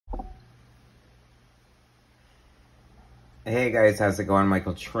Hey guys, how's it going?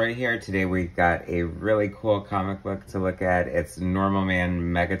 Michael Troy here. Today we've got a really cool comic book to look at. It's Normalman,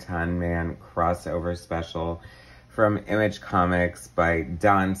 Megaton Man crossover special from Image Comics by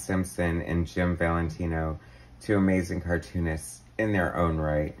Don Simpson and Jim Valentino, two amazing cartoonists in their own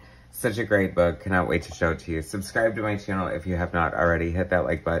right. Such a great book. Cannot wait to show it to you. Subscribe to my channel if you have not already. Hit that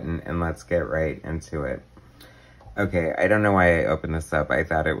like button and let's get right into it. Okay, I don't know why I opened this up. I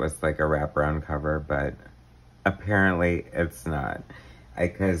thought it was like a wraparound cover, but apparently it's not,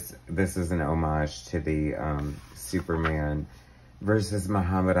 because this is an homage to the Superman versus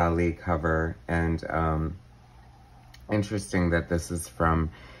Muhammad Ali cover, and interesting that this is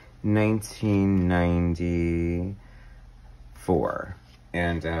from 1994,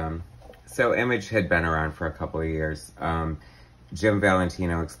 and so Image had been around for a couple of years. Jim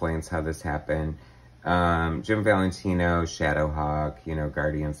Valentino explains how this happened. Jim Valentino, Shadowhawk, you know,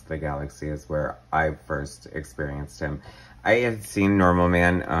 Guardians of the Galaxy is where I first experienced him. I had seen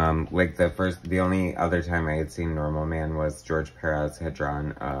Normalman, like the only other time I had seen Normalman was George Perez had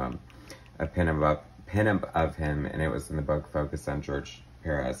drawn a pin-up of him, and it was in the book focused on George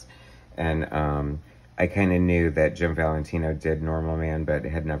Perez. And I kind of knew that Jim Valentino did Normalman, but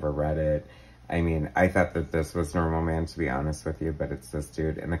had never read it. I mean, I thought that this was Normalman, to be honest with you, but it's this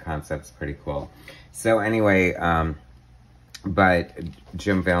dude, and the concept's pretty cool. So anyway, but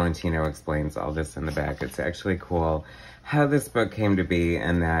Jim Valentino explains all this in the back. It's actually cool how this book came to be,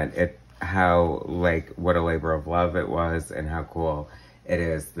 and that how, like, what a labor of love it was, and how cool it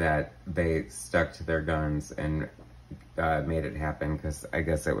is that they stuck to their guns and made it happen, because I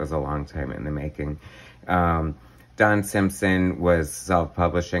guess it was a long time in the making. Don Simpson was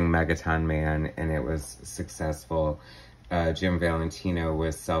self-publishing Megaton Man, and it was successful. Jim Valentino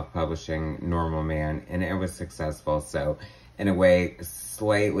was self-publishing Normalman, and it was successful. So, in a way,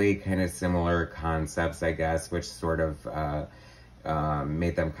 slightly kind of similar concepts, I guess, which sort of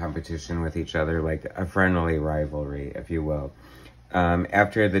made them competition with each other, like a friendly rivalry, if you will.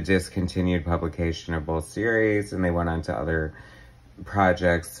 After the discontinued publication of both series, and they went on to other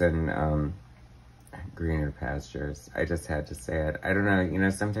projects and greener pastures. I just had to say it. I don't know, you know,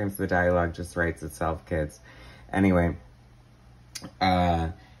 sometimes the dialogue just writes itself, kids. Anyway,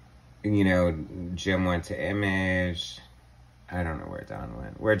 you know, Jim went to Image. I don't know where Don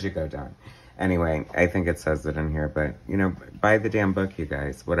went. Where'd you go, Don? Anyway, I think it says it in here, but, you know, buy the damn book, you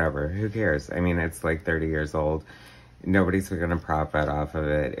guys. Whatever. Who cares? I mean, it's like 30 years old. Nobody's going to profit off of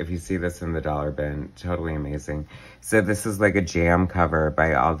it. If you see this in the dollar bin, totally amazing. So this is like a jam cover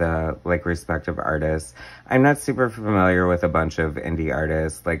by all the, like, respective artists. I'm not super familiar with a bunch of indie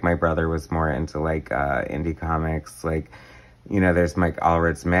artists. Like, my brother was more into, like, indie comics. Like, you know, there's Mike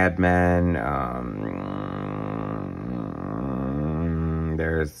Allred's Mad Men.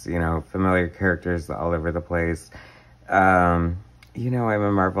 There's, you know, familiar characters all over the place. You know, I'm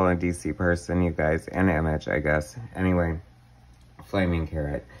a Marvel and DC person, you guys, and Image, I guess. Anyway, Flaming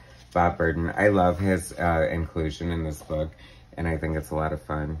Carrot, Bob Burden. I love his inclusion in this book, and I think it's a lot of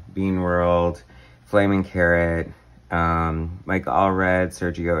fun. Bean World, Flaming Carrot, Mike Allred,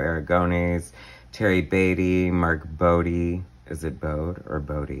 Sergio Aragones, Terry Beatty, Mark Bodie. Is it Bode or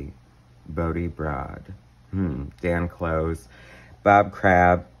Bodie? Bodie Broad. Dan Close, Bob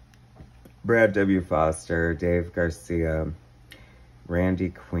Crabb, Brad W. Foster, Dave Garcia, Randy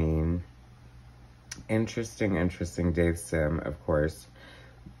Queen, interesting Dave Sim, of course.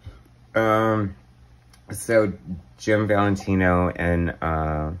 So Jim Valentino and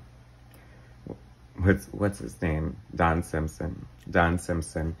what's his name? Don Simpson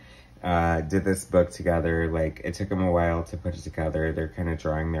did this book together. Like, it took them a while to put it together. They're kind of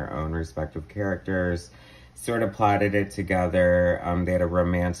drawing their own respective characters, sort of plotted it together. They had a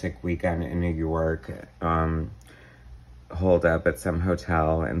romantic weekend in New York, holed up at some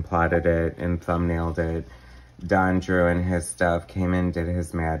hotel and plotted it and thumbnailed it. Don drew in his stuff, came in, did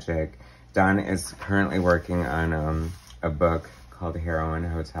his magic. Don is currently working on a book called Heroin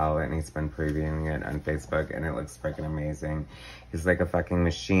Hotel, and he's been previewing it on Facebook, and it looks freaking amazing. He's like a fucking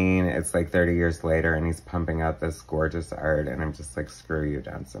machine. It's like 30 years later, and he's pumping out this gorgeous art, and I'm just like, screw you,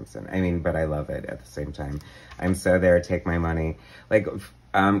 Don Simpson. I mean, but I love it at the same time. I'm so there, take my money. Like,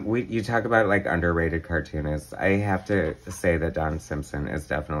 you talk about, like, underrated cartoonists. I have to say that Don Simpson is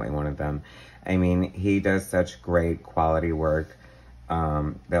definitely one of them. I mean, he does such great quality work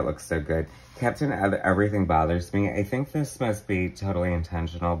that looks so good. Captain Everything bothers me. I think this must be totally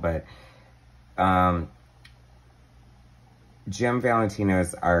intentional, but Jim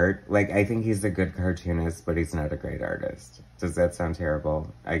Valentino's art, like, I think he's a good cartoonist, but he's not a great artist. Does that sound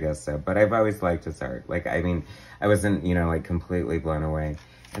terrible? I guess so. But I've always liked his art. Like, I mean, I wasn't, you know, like, completely blown away.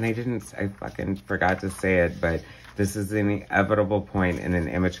 And I fucking forgot to say it, but this is an inevitable point in an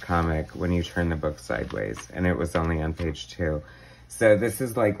Image comic when you turn the book sideways. And it was only on page 2. So this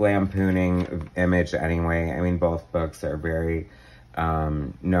is like lampooning Image anyway. I mean, both books are very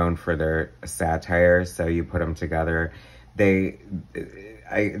known for their satire, so you put them together.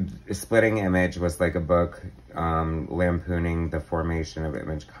 Splitting Image was like a book lampooning the formation of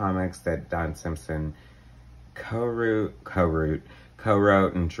Image Comics that Don Simpson co-wrote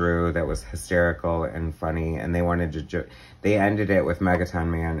and drew, that was hysterical and funny, and they wanted to they ended it with Megaton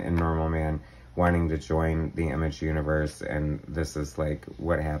Man and Normalman wanting to join the Image universe, and this is like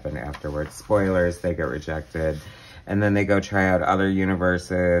what happened afterwards. Spoilers, they get rejected, and then they go try out other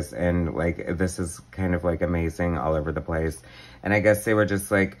universes, and like this is kind of like amazing all over the place. And I guess they were just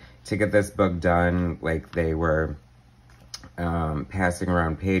like, to get this book done, like they were passing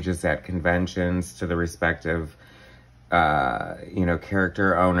around pages at conventions to the respective you know,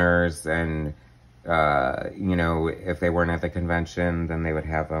 character owners, and you know, if they weren't at the convention, then they would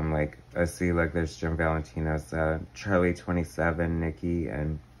have them like, see, like there's Jim Valentino's Charlie 27, Nikki,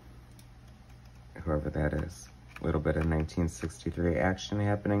 and whoever that is. A little bit of 1963 action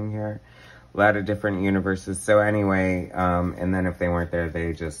happening here. A lot of different universes. So anyway, and then if they weren't there,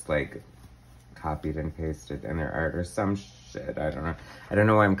 they just like copied and pasted in their art or some shit. I don't know. I don't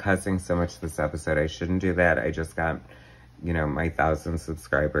know why I'm cussing so much this episode. I shouldn't do that. I just got, you know, my 1,000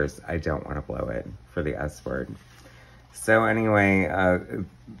 subscribers. I don't want to blow it for the S word. So anyway,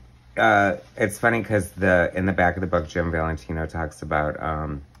 it's funny because in the back of the book, Jim Valentino talks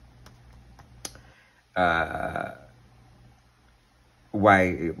about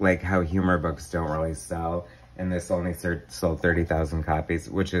why, like, how humor books don't really sell, and this only sold 30,000 copies,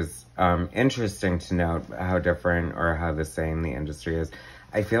 which is interesting to note how different or how the same the industry is.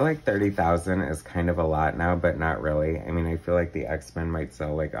 I feel like 30,000 is kind of a lot now, but not really. I mean, I feel like the X-Men might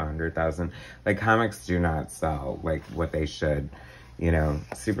sell like 100,000. Like, comics do not sell like what they should. You know,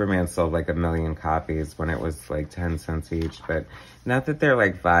 Superman sold like 1 million copies when it was like 10 cents each, but not that they're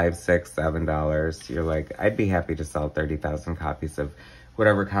like $5, $6, $7. You're like, I'd be happy to sell 30,000 copies of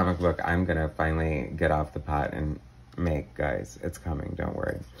whatever comic book I'm gonna finally get off the pot and make, guys. It's coming, don't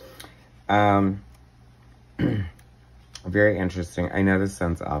worry. Very interesting. I know this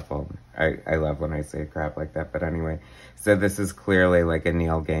sounds awful. I love when I say crap like that, but anyway. So this is clearly like a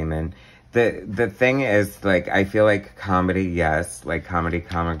Neil Gaiman. The thing is, like, I feel like comedy, yes, like comedy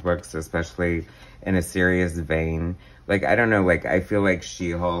comic books, especially in a serious vein. Like, I don't know, like, I feel like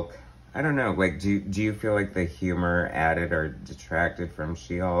She-Hulk, I don't know, like, do you feel like the humor added or detracted from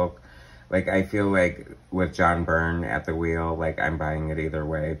She-Hulk? Like, I feel like with John Byrne at the wheel, like, I'm buying it either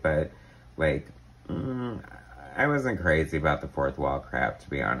way, but, like, I wasn't crazy about the fourth wall crap, to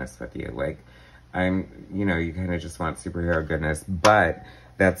be honest with you. Like, you know, you kind of just want superhero goodness, but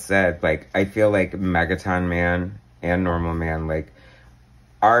that said, like, I feel like Megaton Man and Normalman, like,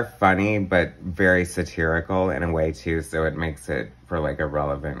 are funny, but very satirical in a way, too, so it makes it for, like, a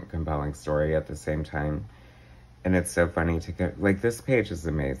relevant, compelling story at the same time. And it's so funny to get, like, this page is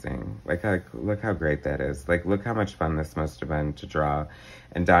amazing. Like, look how great that is. Like, look how much fun this must have been to draw.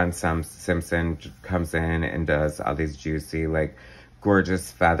 And Don Simpson comes in and does all these juicy, like,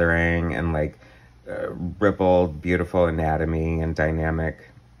 gorgeous feathering and, like, rippled, beautiful anatomy and dynamic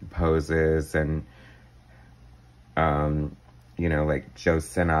poses and, you know, like, Joe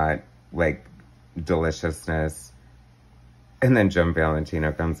Sinnott, like, deliciousness. And then Jim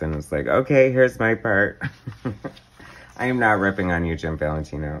Valentino comes in and is like, okay, here's my part. I am not ripping on you, Jim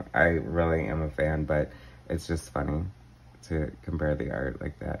Valentino. I really am a fan, but it's just funny to compare the art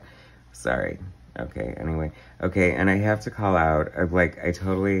like that. Sorry. Okay, anyway. Okay, and I have to call out, like,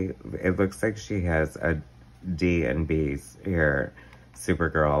 it looks like she has a D and B's here.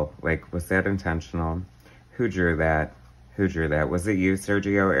 Supergirl. Like, was that intentional? Who drew that? Who drew that? Was it you,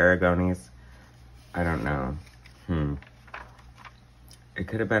 Sergio Aragonis? I don't know. It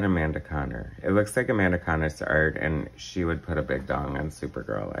could have been Amanda Connor. It looks like Amanda Connor's art, and she would put a big dong on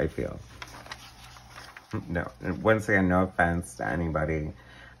Supergirl, I feel. No, once again, no offense to anybody.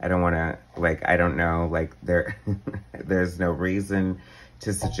 I don't want to, like, I don't know, like, there's no reason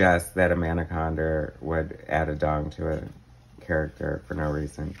to suggest that Amanda Connor would add a dong to a character for no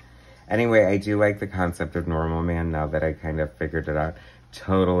reason. Anyway, I do like the concept of Normalman now that I kind of figured it out.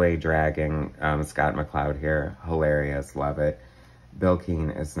 Totally dragging Scott McCloud here. Hilarious, love it. Bill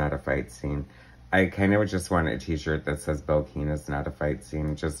Keane is not a fight scene. I kind of just want a t-shirt that says Bill Keane is not a fight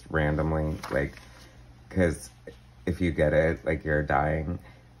scene, just randomly, like, because if you get it, like, you're dying.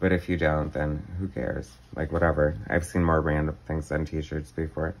 But if you don't, then who cares? Like, whatever. I've seen more random things on t-shirts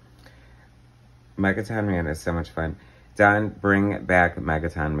before. Megaton Man is so much fun. Don, bring back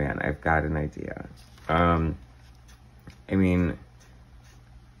Megaton Man. I've got an idea. I mean,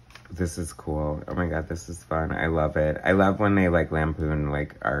 this is cool. Oh my god, this is fun. I love it. I love when they, like, lampoon,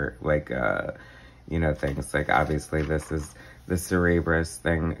 like, art, like, you know, things. Like, obviously, this is the Cerebrus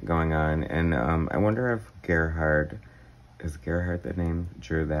thing going on. And, I wonder if Gerhard, is Gerhard the name?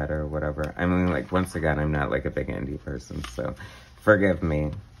 Drew that or whatever. I mean, like, once again, I'm not, like, a big indie person, so forgive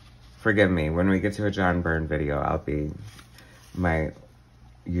me. Forgive me. When we get to a John Byrne video, I'll be my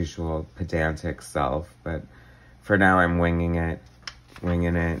usual pedantic self. But for now, I'm winging it,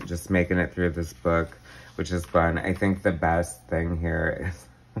 just making it through this book, which is fun. I think the best thing here is,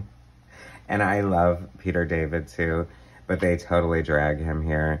 and I love Peter David too, but they totally drag him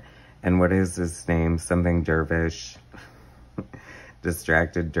here. And what is his name? Something Dervish.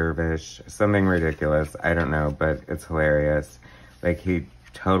 Distracted Dervish. Something ridiculous. I don't know, but it's hilarious. Like, he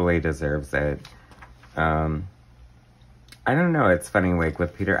totally deserves it. I don't know. It's funny, like,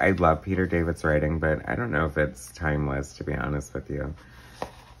 with Peter, I love Peter David's writing, but I don't know if it's timeless, to be honest with you.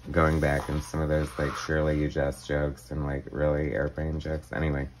 Going back in some of those, like, Surely You Just jokes and, like, really airplane jokes.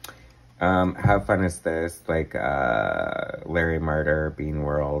 Anyway, how fun is this? Like, Larry Martyr, Bean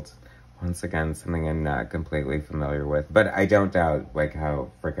World. Once again, something I'm not completely familiar with, but I don't doubt, like, how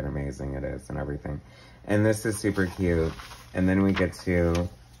freaking amazing it is and everything. And this is super cute. And then we get to,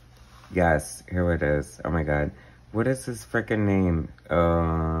 yes, here it is. Oh my god. What is his freaking name?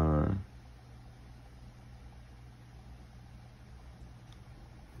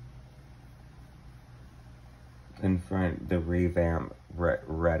 Confront the revamp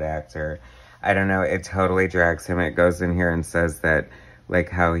red actor. I don't know. It totally drags him. It goes in here and says that, like,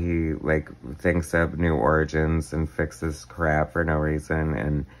 how he, like, thinks up new origins and fixes crap for no reason,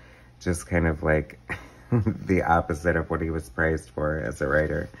 and just kind of, like, the opposite of what he was praised for as a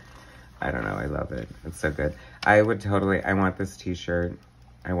writer. I don't know. I love it. It's so good. I would totally, I want this t-shirt.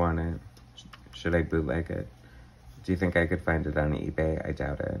 I want it. Should I bootleg it? Do you think I could find it on eBay? I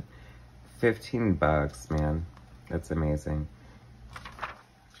doubt it. 15 bucks, man. That's amazing.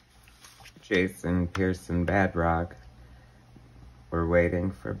 Jason Pearson Badrock. We're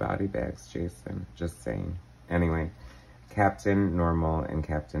waiting for body bags, Jason. Just saying. Anyway, Captain Normal and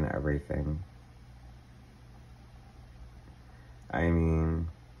Captain Everything. I mean,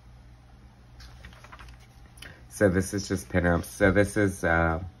 so this is just pinups. So this is,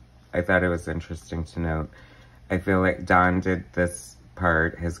 I thought it was interesting to note. I feel like Don did this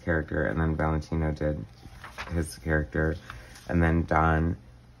part, his character, and then Valentino did his character. And then Don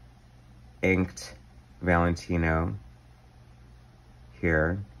inked Valentino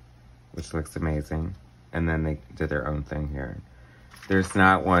here, which looks amazing. And then they did their own thing here. There's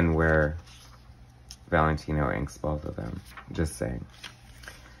not one where Valentino inks both of them. Just saying.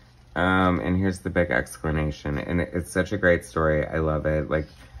 And here's the big explanation. And it's such a great story. I love it. Like,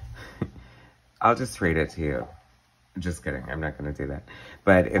 I'll just read it to you. Just kidding. I'm not going to do that.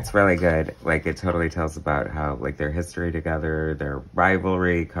 But it's really good. Like, it totally tells about how, like, their history together, their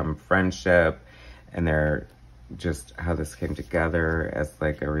rivalry, come friendship, and their just how this came together as,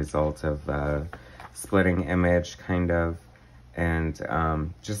 like, a result of splitting Image, kind of. And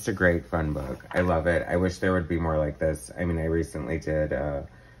just a great, fun book. I love it. I wish there would be more like this. I mean, I recently did,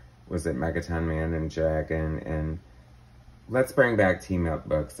 was it Megaton Man and Dragon? And let's bring back team-up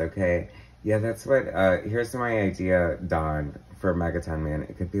books, okay? Yeah, that's what, here's my idea, Don, for Megaton Man.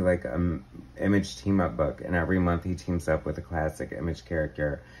 It could be like an Image team-up book, and every month he teams up with a classic Image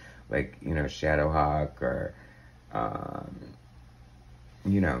character, like, you know, Shadowhawk or,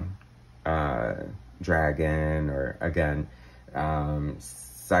 you know, Dragon, or, again,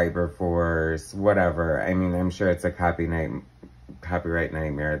 Cyberforce, whatever. I mean, I'm sure it's a copyright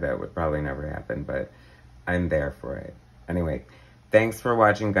nightmare that would probably never happen, but I'm there for it. Anyway, thanks for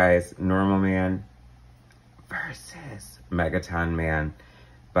watching, guys. Normalman versus Megaton Man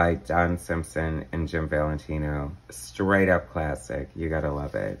by Don Simpson and Jim Valentino. Straight up classic. You gotta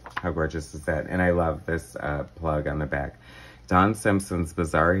love it. How gorgeous is that? And I love this plug on the back. Don Simpson's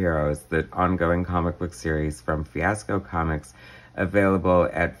Bizarre Heroes, the ongoing comic book series from Fiasco Comics, available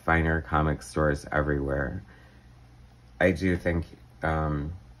at finer comic stores everywhere. I do think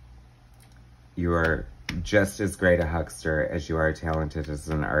you are just as great a huckster as you are talented as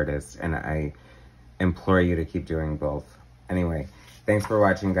an artist, and I implore you to keep doing both. Anyway, thanks for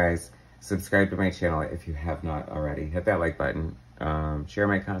watching, guys. Subscribe to my channel if you have not already. Hit that like button. Share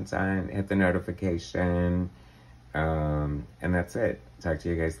my content. Hit the notification. And that's it. Talk to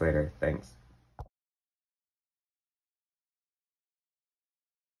you guys later. Thanks.